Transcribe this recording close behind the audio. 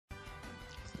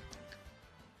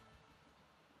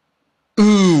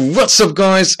What's up,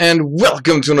 guys, and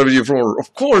welcome to another video from,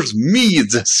 of course, me,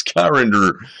 the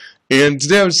Skylander. And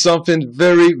today I have something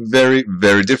very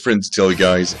different to tell you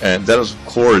guys, and that is, of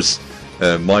course,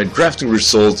 my drafting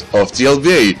results of the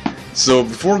LBA. So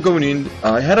before going in,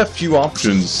 I had a few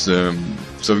options, so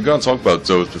we're gonna talk about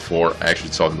those before I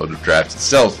actually talk about the draft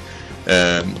itself.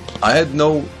 I had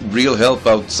no real help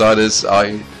outside this.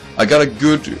 I got a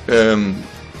good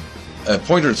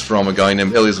pointers from a guy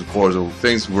named Elias, of course, of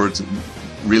things worth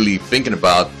really thinking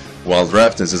about while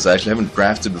drafting, since I actually haven't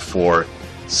drafted before.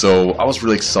 So I was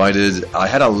really excited. I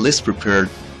had a list prepared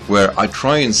where I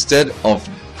try, instead of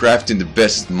drafting the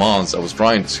best mons, I was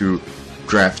trying to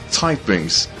draft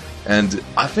typings, and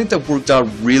I think that worked out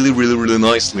really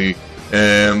nicely.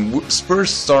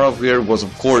 First start off here was,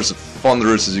 of course,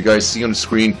 Thunderous, as you guys see on the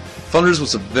screen. Thunderous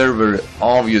was a very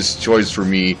obvious choice for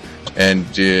me, and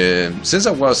since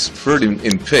I was third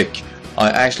in pick, I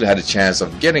actually had a chance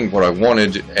of getting what I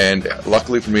wanted, and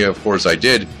luckily for me, of course, I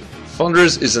did.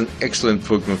 Thunderous is an excellent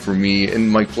Pokemon for me in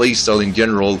my playstyle in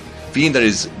general, being that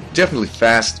it's definitely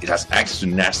fast, it has access to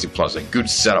Nasty Plus, a good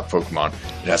setup Pokemon,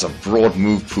 it has a broad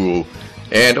move pool,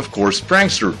 and of course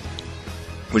Prankster,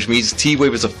 which means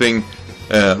T-Wave is a thing.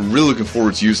 Really looking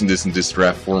forward to using this in this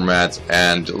draft format,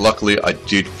 and luckily I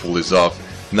did pull this off.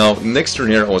 Now, next turn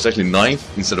here I was actually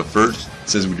 9th instead of 3rd,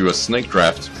 since we do a snake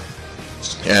draft.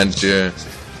 And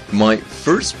my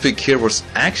first pick here was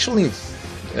actually,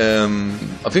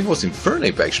 I think it was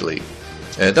Infernape actually.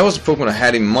 That was the Pokemon I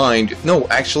had in mind. No,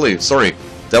 actually, sorry,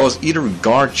 that was either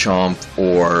Garchomp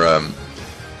or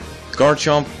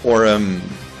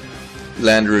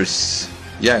Landorus.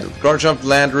 Yeah, Garchomp,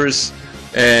 Landorus.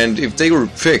 And if they were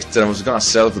picked, then I was gonna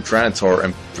sell for Tranitar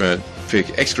and pick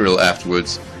Excadrill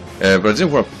afterwards. But I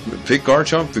didn't want to pick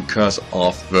Garchomp because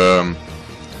of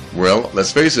well,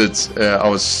 let's face it, I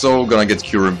was so gonna get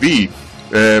Cure B.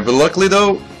 But luckily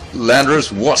though,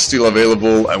 Landorus was still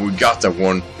available and we got that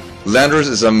one. Landorus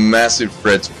is a massive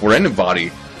threat for anybody.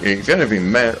 If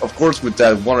anything, man, of course, with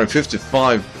that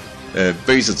 155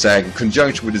 base attack in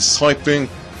conjunction with his typing,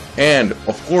 and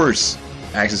of course,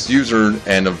 access user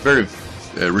and a very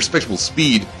respectable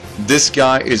speed, this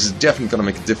guy is definitely gonna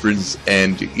make a difference,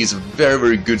 and he's a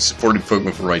very good supporting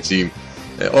Pokemon for my team.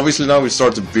 Obviously now we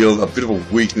start to build a bit of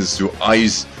a weakness to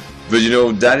ice, but you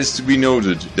know, that is to be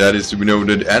noted. That is to be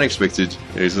noted and expected.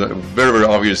 It's a very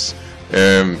obvious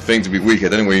thing to be weak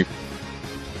at anyway.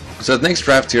 So the next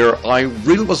draft here, I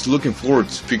really was looking forward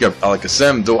to pick up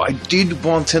Alakazam, though I did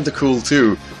want Tentacool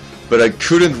too, but I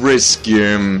couldn't risk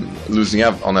losing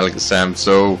out on Alakazam,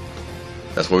 so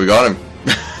that's why we got him.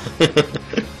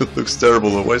 It looks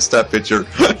terrible, what's that picture?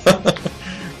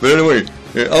 But anyway,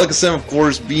 Alakazam, of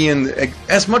course, being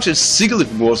as much as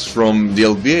Sigilyph was from the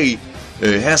LBA,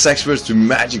 has access to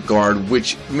Magic Guard,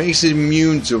 which makes it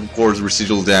immune to, of course,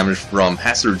 residual damage from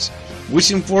hazards, which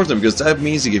is important because that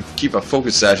means he can keep a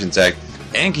Focus Sash intact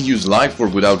and can use Life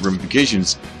Orb without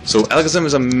ramifications. So Alakazam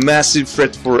is a massive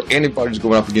threat for anybody who's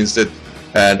going up against it,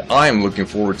 and I am looking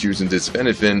forward to using this if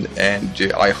anything,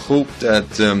 and I hope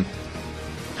that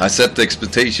I set the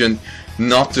expectation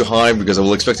not too high, because I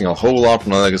was expecting a whole lot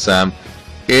from Alakazam.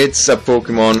 It's a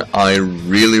Pokemon I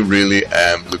really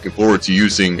am looking forward to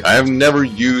using. I have never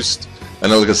used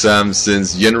an Alakazam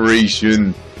since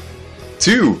Generation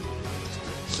 2.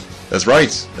 That's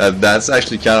right, that's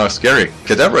actually kind of scary.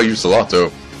 Kadabra I used a lot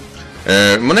though.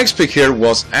 My next pick here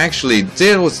was actually,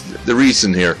 there was the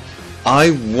reason here.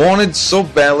 I wanted so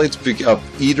badly to pick up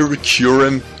either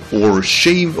Kyurem or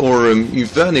Shame or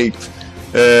Infernape,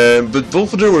 but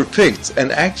both of them were picked,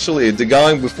 and actually the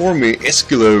guy before me,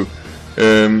 Esculo,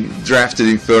 drafted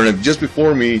Infernape just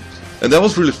before me, and that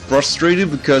was really frustrating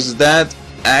because that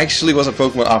actually was a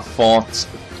Pokemon I thought,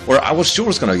 or I was sure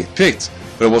was gonna get picked,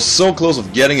 but I was so close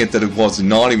of getting it that it was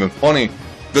not even funny.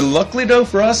 But luckily though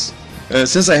for us,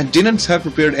 since I didn't have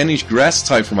prepared any grass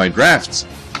type for my drafts,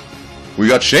 we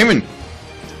got Shaman.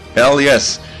 Hell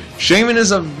yes. Shaman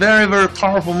is a very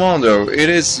powerful mon though. It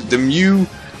is the Mew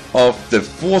of the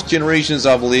 4th generations,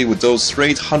 I believe, with those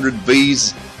straight 100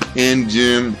 base,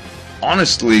 and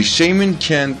honestly, Shaman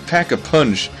can pack a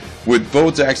punch with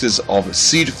both axes of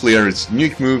Seed Flare. Its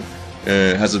nuke move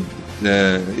has a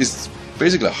is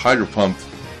basically a Hydro Pump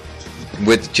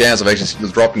with the chance of actually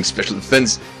dropping special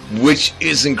defense, which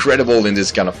is incredible in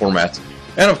this kind of format.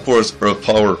 And of course, Earth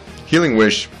Power, Healing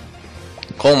Wish,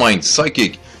 Calm Mind,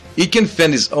 Psychic. He can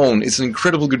fend his own. It's an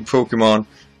incredible good Pokemon,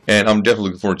 and I'm definitely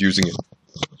looking forward to using it.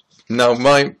 Now,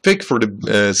 my pick for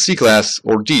the C class,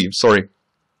 or D, sorry.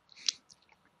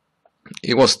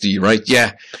 It was D, right?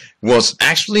 Yeah. Was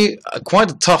actually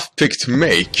quite a tough pick to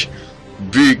make,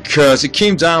 because it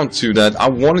came down to that I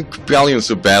wanted Copalion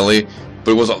so badly,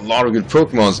 but it was a lot of good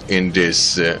Pokemons in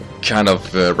this kind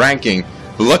of ranking.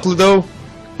 But luckily though,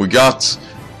 we got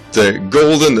the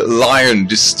Golden Lion,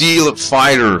 the Steel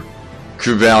Fighter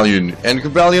Cubalion. And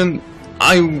Cubalion,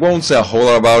 I won't say a whole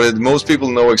lot about it. Most people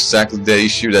know exactly the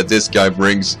issue that this guy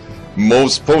brings.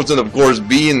 Most potent, of course,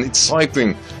 being its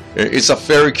typing. It's a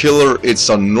fairy killer, it's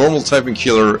a normal typing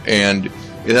killer, and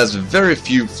it has very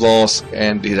few flaws,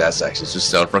 and it has access to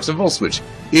Stealth Rocks and Volt Switch.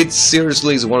 It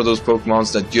seriously is one of those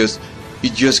Pokemons that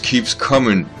just keeps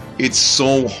coming. It's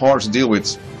so hard to deal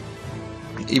with.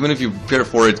 Even if you prepare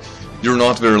for it, you're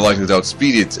not very likely to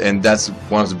outspeed it, and that's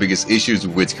one of the biggest issues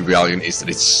with Cubalion, is that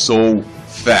it's so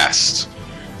fast.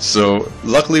 So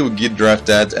luckily we get draft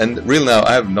that, and really now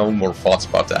I have no more thoughts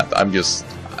about that. That's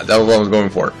what I was going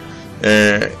for.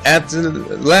 At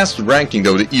the last ranking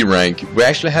though, the E rank, we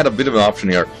actually had a bit of an option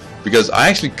here, because I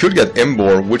actually could get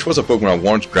Emboar, which was a Pokemon I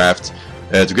wanted to draft,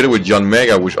 together with John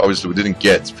Mega, which obviously we didn't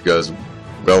get because,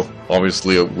 well,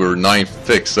 obviously we're 9th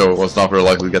pick, so it was not very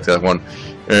likely to get that one.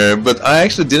 But I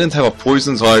actually didn't have a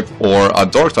Poison type or a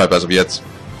Dark type as of yet,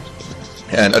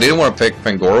 and I didn't want to pick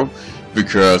Pangoro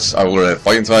because I already had a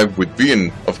Fighting type, with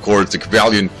being, of course, the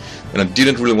Cubalion, and I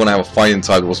didn't really want to have a Fighting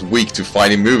type that was weak to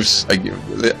fighting moves.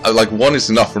 Like one is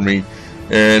enough for me,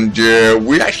 and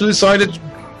we actually decided to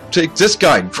take this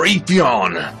guy,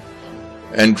 Drapion.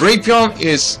 And Drapion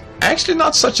is actually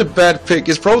not such a bad pick.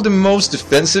 It's probably the most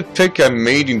defensive pick I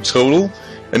made in total,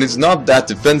 and it's not that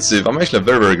defensive. I'm actually a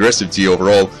very, very aggressive T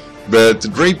overall, but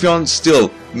Drapion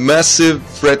still massive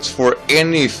threat for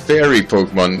any fairy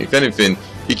Pokemon. If anything,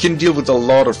 he can deal with a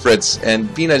lot of threats,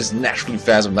 and being that it's naturally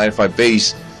fast with 95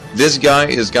 base, this guy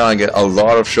is gonna get a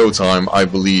lot of showtime, I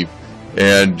believe.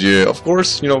 And of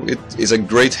course, you know, it is a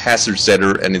great hazard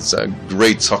setter, and it's a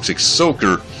great toxic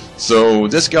soaker. So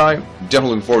this guy,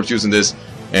 definitely looking forward to using this.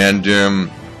 And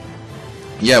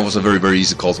yeah, it was a very, very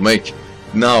easy call to make.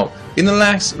 Now, in the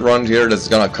last round here that's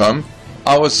gonna come,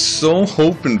 I was so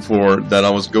hoping for that I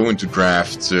was going to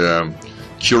draft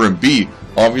Kyurem B.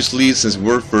 Obviously, since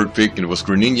we're third pick and it was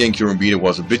Greninja and Kyurem B, it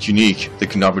was a bit unique. They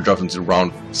could not be dropped into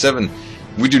round 7.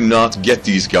 We do not get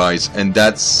these guys, and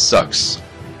that sucks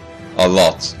a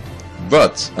lot.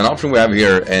 But an option we have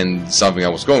here, and something I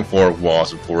was going for,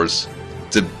 was of course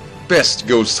the best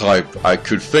ghost type I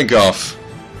could think of,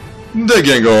 the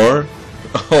Gengar.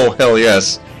 Oh hell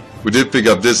yes, we did pick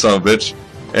up this son of a bitch.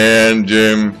 And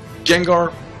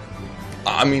Gengar,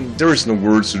 I mean, there is no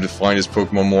words to define this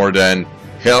Pokemon more than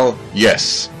hell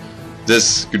yes.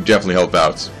 This could definitely help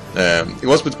out. It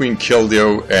was between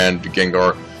Keldeo and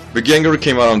Gengar, but Gengar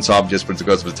came out on top just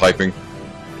because of the typing.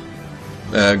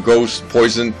 Ghost,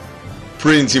 Poison,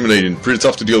 pretty intimidating, pretty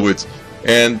tough to deal with.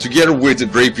 And together with the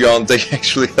Drapion, they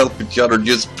actually help each other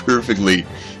just perfectly.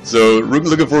 So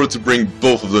looking forward to bring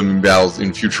both of them in battles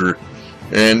in future.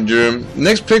 And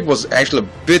next pick was actually a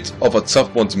bit of a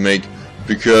tough one to make,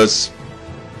 because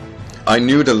I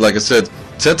knew that, like I said,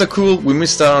 Tentacool, we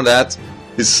missed out on that.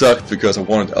 It sucked because I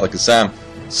wanted Alakazam.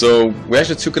 So we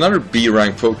actually took another B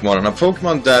rank Pokemon, and a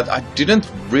Pokemon that I didn't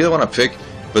really want to pick,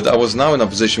 but I was now in a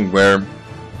position where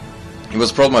it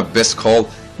was probably my best call.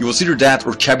 It was either that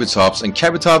or Kabutops, and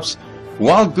Kabutops,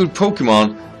 while good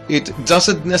Pokemon, it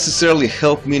doesn't necessarily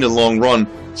help me in the long run.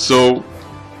 So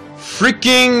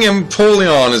freaking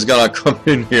Empoleon is gonna come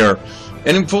in here,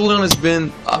 and Empoleon has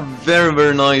been a very,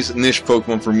 very nice niche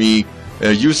Pokemon for me.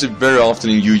 Use it very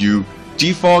often in UU.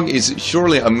 Defog is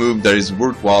surely a move that is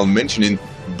worthwhile mentioning,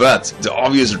 but the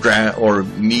obvious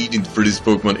need for this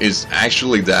Pokemon is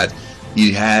actually that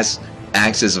it has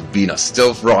access of being a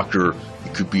stealth rocker.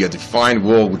 It could be a defined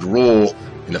wall with roll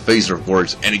in the face, of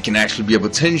course, and it can actually be a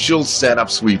potential setup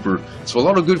sweeper. So a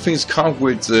lot of good things come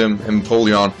with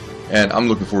Empoleon, and I'm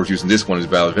looking forward to using this one as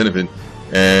battle, if anything.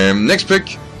 Next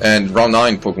pick, and round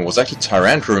 9 Pokemon, was actually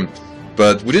Tyrantrum,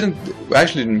 but we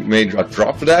actually didn't make a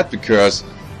drop for that because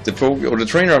the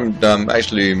trainer I'm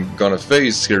actually gonna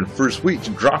face here in the first week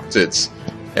dropped it,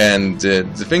 and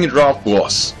the thing it dropped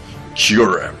was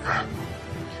Kyurem.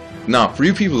 Now, for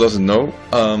you people who doesn't know,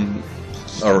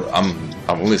 or I'm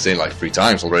only saying like 3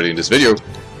 times already in this video,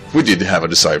 we did have a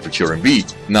desire for Kyurem B.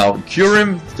 Now,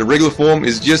 Kyurem, the regular form,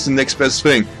 is just the next best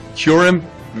thing. Kyurem,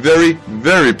 very,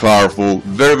 very powerful,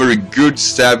 very, very good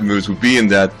stab moves would be in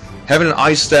that. Having an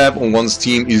ice stab on one's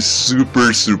team is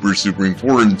super, super, super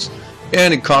important.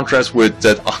 And in contrast with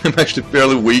that, I'm actually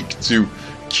fairly weak to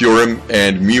Kyurem,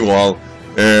 and meanwhile,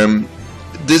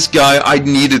 this guy, I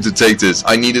needed to take this.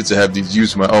 I needed to have these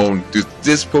used my own.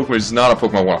 This Pokemon is not a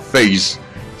Pokemon I want to face.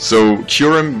 So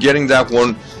Kyurem, getting that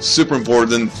one, super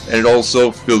important, and it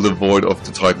also filled the void of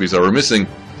the types that were missing.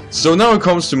 So now it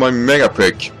comes to my Mega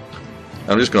pick.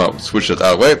 I'm just gonna switch that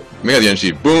out. Wait, Mega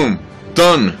DNG, boom!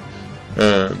 Done!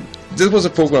 This was a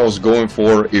Pokemon I was going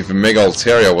for if Mega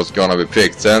Altaria was gonna be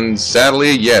picked, and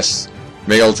sadly, yes,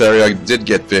 Mega Altaria did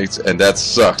get picked, and that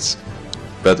sucked.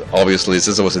 But obviously,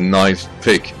 since it was a nice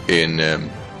pick in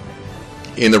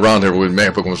the round here with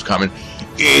Mega Pokemon was coming,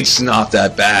 it's not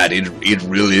that bad. It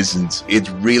really isn't. It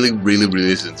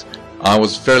really isn't. I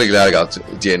was fairly glad I got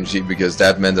the energy because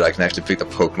that meant that I can actually pick the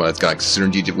Pokemon that's gonna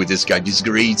synergy with this guy. Just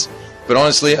great. But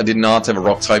honestly, I did not have a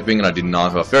Rock typing and I did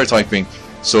not have a Fairy typing,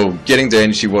 so getting the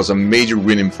energy was a major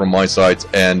win from my side.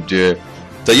 And the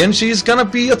energy is gonna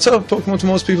be a tough Pokemon to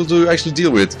most people to actually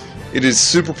deal with. It is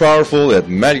super powerful. It had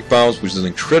Magic Bounce, which is an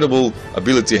incredible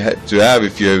ability to have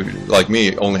if you, like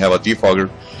me, only have a Defogger.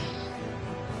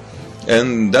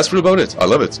 And that's really about it. I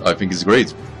love it. I think it's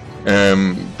great.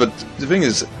 But the thing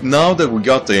is, now that we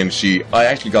got the energy, I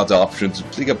actually got the option to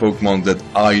pick a Pokemon that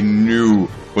I knew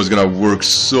was gonna work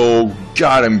so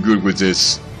goddamn good with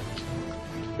this.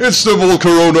 It's the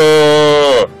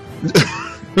Volcarona!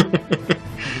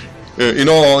 In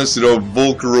all honesty though,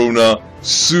 Volcarona,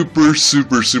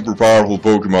 super powerful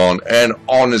Pokemon, and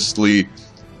honestly,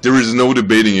 there is no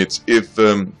debating it. If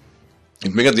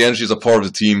Mega the Energy is a part of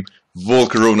the team,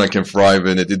 Volcarona can thrive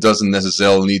in it. It doesn't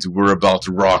necessarily need to worry about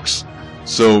the rocks.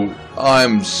 So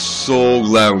I'm so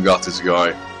glad we got this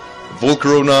guy.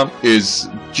 Volcarona is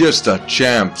just a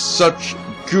champ. Such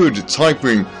good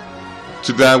typing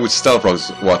to battle with Stealth Rocks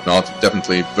and whatnot,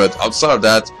 definitely. But outside of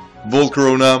that,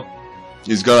 Volcarona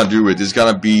is gonna do it. It's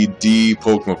gonna be the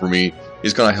Pokemon for me.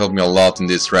 It's gonna help me a lot in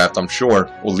this draft, I'm sure,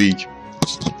 or league.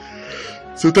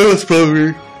 So that was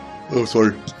probably... oh,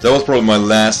 sorry. That was probably my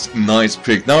last nice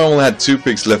pick. Now I only had 2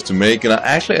 picks left to make, and I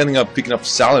actually ended up picking up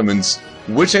Salamence,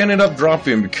 which I ended up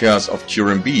dropping because of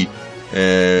Kyurem B.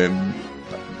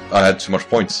 I had too much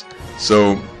points.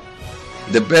 So,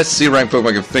 the best C-rank Pokemon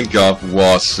I could think of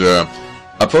was a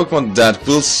Pokemon that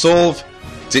will solve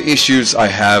the issues I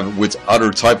have with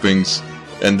other typings,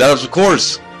 and that is, of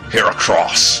course,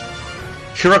 Heracross.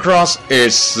 Heracross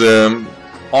is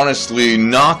honestly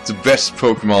not the best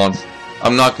Pokemon.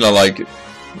 I'm not gonna like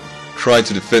try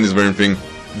to defend this or anything,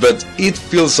 but it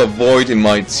fills a void in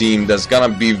my team that's gonna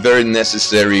be very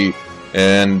necessary.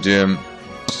 And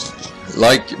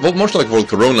much like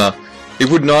Volcarona, it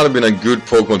would not have been a good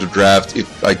Pokemon to draft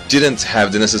if I didn't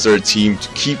have the necessary team to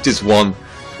keep this one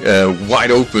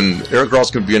wide open.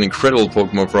 Heracross could be an incredible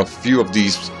Pokemon for a few of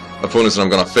these opponents that I'm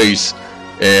gonna face,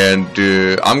 and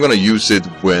I'm gonna use it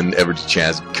whenever the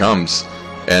chance comes.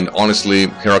 And honestly,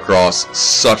 Heracross,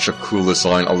 such a cool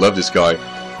design. I love this guy.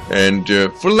 And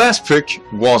for the last pick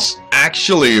was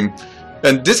actually,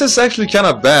 and this is actually kind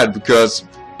of bad because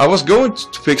I was going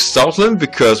to pick Stoutland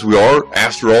because we are,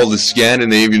 after all, the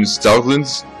Scandinavian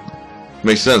Stoutlands.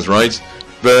 Makes sense, right?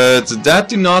 But that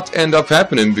did not end up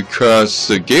happening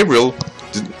because Gabriel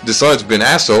decided to be an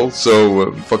asshole.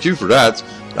 So fuck you for that.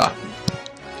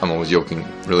 I'm always joking,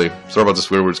 really. Sorry about the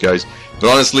swear words, guys.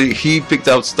 But honestly, he picked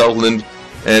out Stoutland.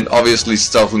 And obviously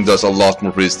Stoutland does a lot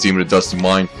more for his team than it does to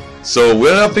mine. So we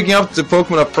ended up picking up the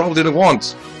Pokemon I probably didn't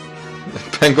want.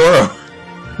 Pangoro.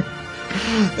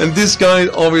 And this guy,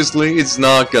 obviously, it's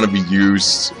not gonna be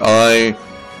used. I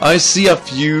see a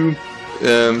few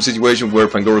situations where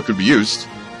Pangoro could be used.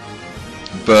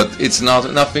 But it's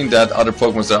nothing that other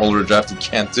Pokemon that I already drafted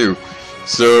can't do.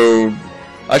 So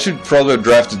I should probably have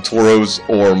drafted Tauros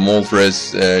or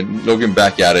Moltres, looking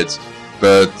back at it.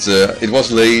 But it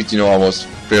was late, you know. I was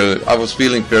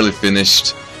feeling fairly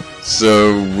finished,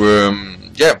 so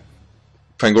yeah,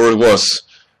 Pangoro it was,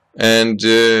 and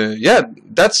yeah,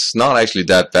 that's not actually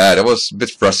that bad. I was a bit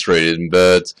frustrated,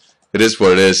 but it is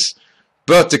what it is.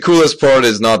 But the coolest part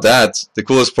is not that. The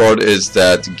coolest part is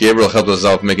that Gabriel helped us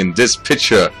out making this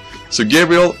picture. So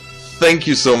Gabriel, thank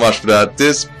you so much for that.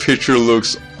 This picture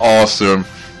looks awesome,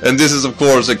 and this is of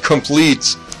course a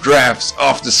complete drafts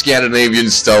of the Scandinavian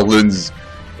Stoutlands,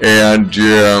 and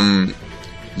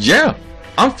yeah,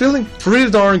 I'm feeling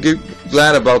pretty darn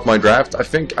glad about my draft. I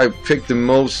think I picked the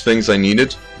most things I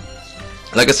needed.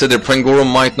 Like I said, the Pangoro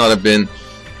might not have been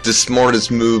the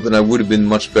smartest move, and I would have been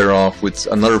much better off with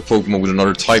another Pokemon with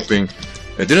another typing.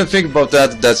 I didn't think about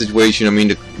that situation. I mean,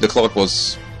 the clock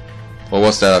was, what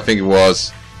was that? I think it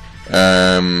was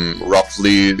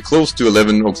roughly close to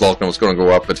 11 o'clock, and I was going to go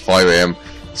up at 5 AM.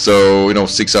 So, you know,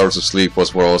 6 hours of sleep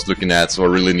was what I was looking at, so I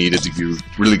really needed to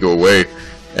really go away.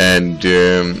 And,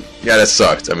 yeah, that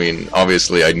sucked. I mean,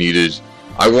 obviously I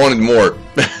wanted more.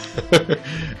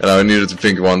 And I needed to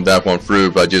think that one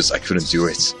through, but I couldn't do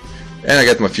it. And I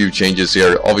got my few changes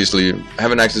here. Obviously,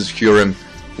 having access to Kyurem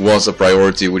was a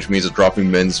priority, which means that dropping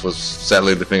Mints was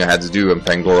sadly the thing I had to do, and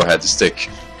Pangoro had to stick.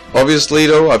 Obviously,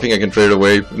 though, I think I can trade it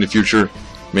away in the future,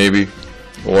 maybe.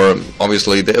 or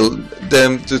obviously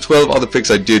the 12 other picks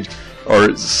I did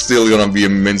are still gonna be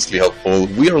immensely helpful.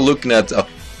 We are looking at a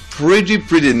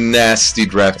pretty nasty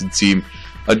drafted team.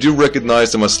 I do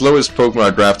recognize that my slowest Pokemon I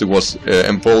drafted was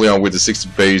Empoleon with the 60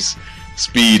 base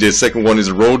speed. The second one is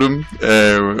Rotom,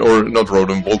 or not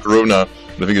Rotom, Volcarona.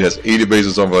 I think it has 80 base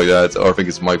or something like that, or I think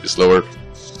it might be slower.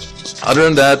 Other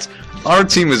than that, our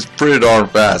team is pretty darn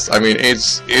fast. I mean,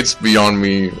 it's beyond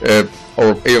me,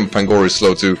 or even Pangoro is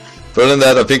slow too. But other than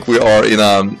that, I think we are in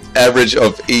an average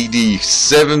of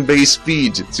 87 base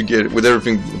speed to get with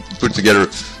everything put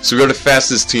together. So we are the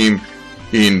fastest team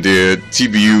in the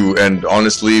TBU, and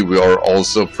honestly, we are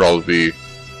also probably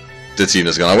the team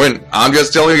that's gonna win. I'm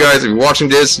just telling you guys, if you're watching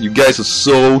this, you guys are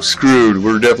so screwed.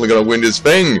 We're definitely gonna win this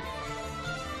thing.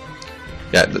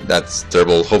 Yeah, that's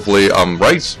terrible. Hopefully I'm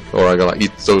right, or I'm gonna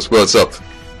eat those words up.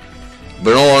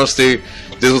 But in all honesty,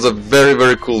 this was a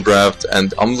very cool draft,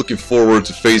 and I'm looking forward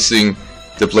to facing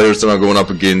the players that I'm going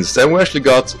up against. And we actually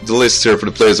got the list here for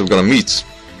the players that we're gonna meet.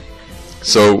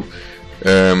 So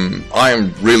I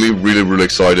am really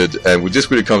excited, and with this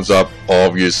video comes up,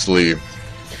 obviously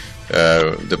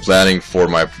the planning for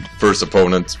my first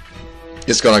opponent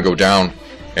is gonna go down,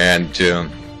 and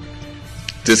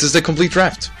this is the complete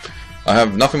draft. I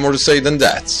have nothing more to say than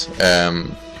that.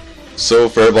 So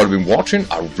for everybody who's been watching,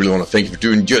 I really want to thank you for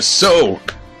doing just so.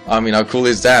 I mean, how cool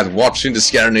is that? Watching the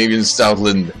Scandinavian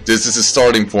Stoutland. This is the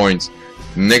starting point.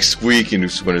 Next week,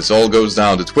 when it all goes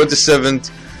down, the 27th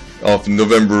of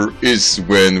November is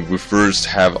when we first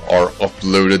have our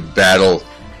uploaded battle.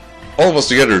 All of us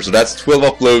together, so that's 12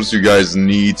 uploads you guys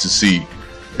need to see.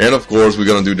 And of course, we're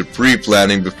gonna do the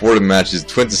pre-planning before the match is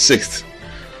 26th.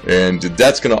 And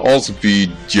that's gonna also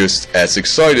be just as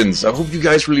exciting. So I hope you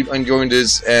guys really enjoying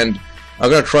this, and I'm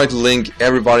gonna try to link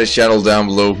everybody's channel down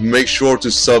below. Make sure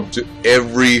to sub to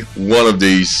every one of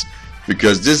these,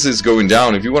 because this is going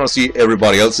down. If you want to see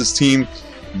everybody else's team,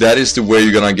 that is the way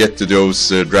you're gonna get to those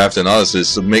draft analysis.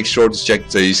 So make sure to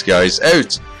check these guys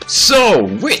out. So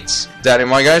with that in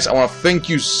mind, guys, I want to thank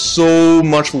you so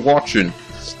much for watching,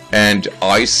 and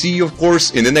I see you of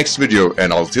course in the next video.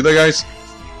 And I'll tell you guys,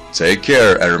 take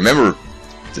care, and remember,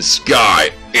 the sky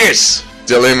is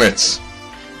the limit.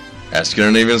 At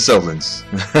Scandinavian Stoutlands.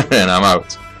 And I'm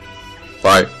out.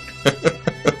 Bye.